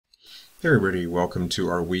Hey everybody, welcome to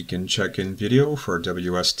our weekend check-in video for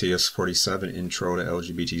WSTS-47 Intro to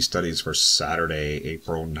LGBT Studies for Saturday,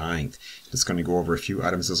 April 9th. It's going to go over a few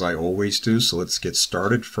items as I always do, so let's get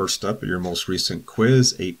started. First up, your most recent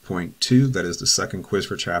quiz, 8.2. That is the second quiz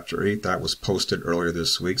for Chapter 8. That was posted earlier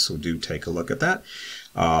this week, so do take a look at that.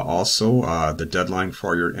 Also, the deadline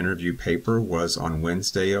for your interview paper was on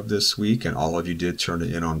Wednesday of this week, and all of you did turn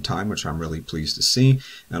it in on time, which I'm really pleased to see.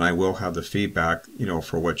 And I will have the feedback,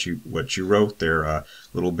 for what you wrote there a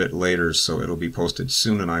little bit later, so it'll be posted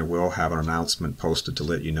soon, and I will have an announcement posted to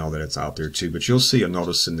let you know that it's out there too. But you'll see a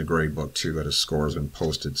notice in the grade book too that a score has been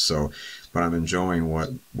posted. So, but I'm enjoying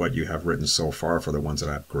what you have written so far for the ones that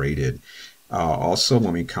I've graded. Also,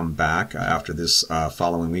 when we come back after this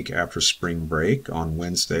following week after spring break on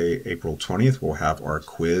Wednesday, April 20th, we'll have our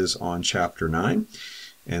quiz on Chapter 9.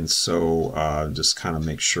 And so just kind of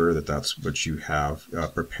make sure that that's what you have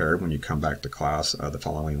prepared when you come back to class the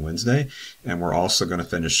following Wednesday. And we're also going to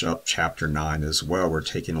finish up Chapter 9 as well. We're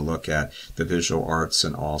taking a look at the visual arts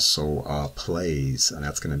and also plays. And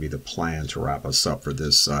that's going to be the plan to wrap us up for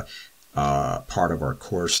this part of our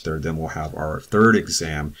course there. Then we'll have our third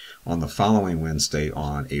exam on the following Wednesday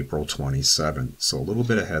on April 27th. So a little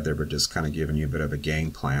bit ahead there, but just kind of giving you a bit of a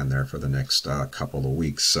game plan there for the next couple of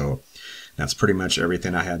weeks. So that's pretty much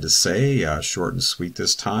everything I had to say. Short and sweet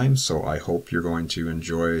this time. So I hope you're going to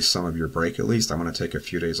enjoy some of your break at least. I'm going to take a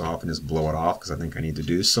few days off and just blow it off because I think I need to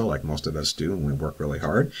do so, like most of us do, and we work really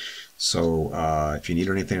hard. So if you need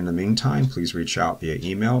anything in the meantime, please reach out via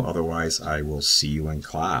email. Otherwise, I will see you in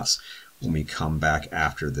class when we come back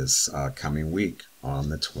after this coming week on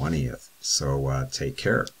the 20th. So take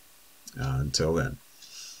care. Until then.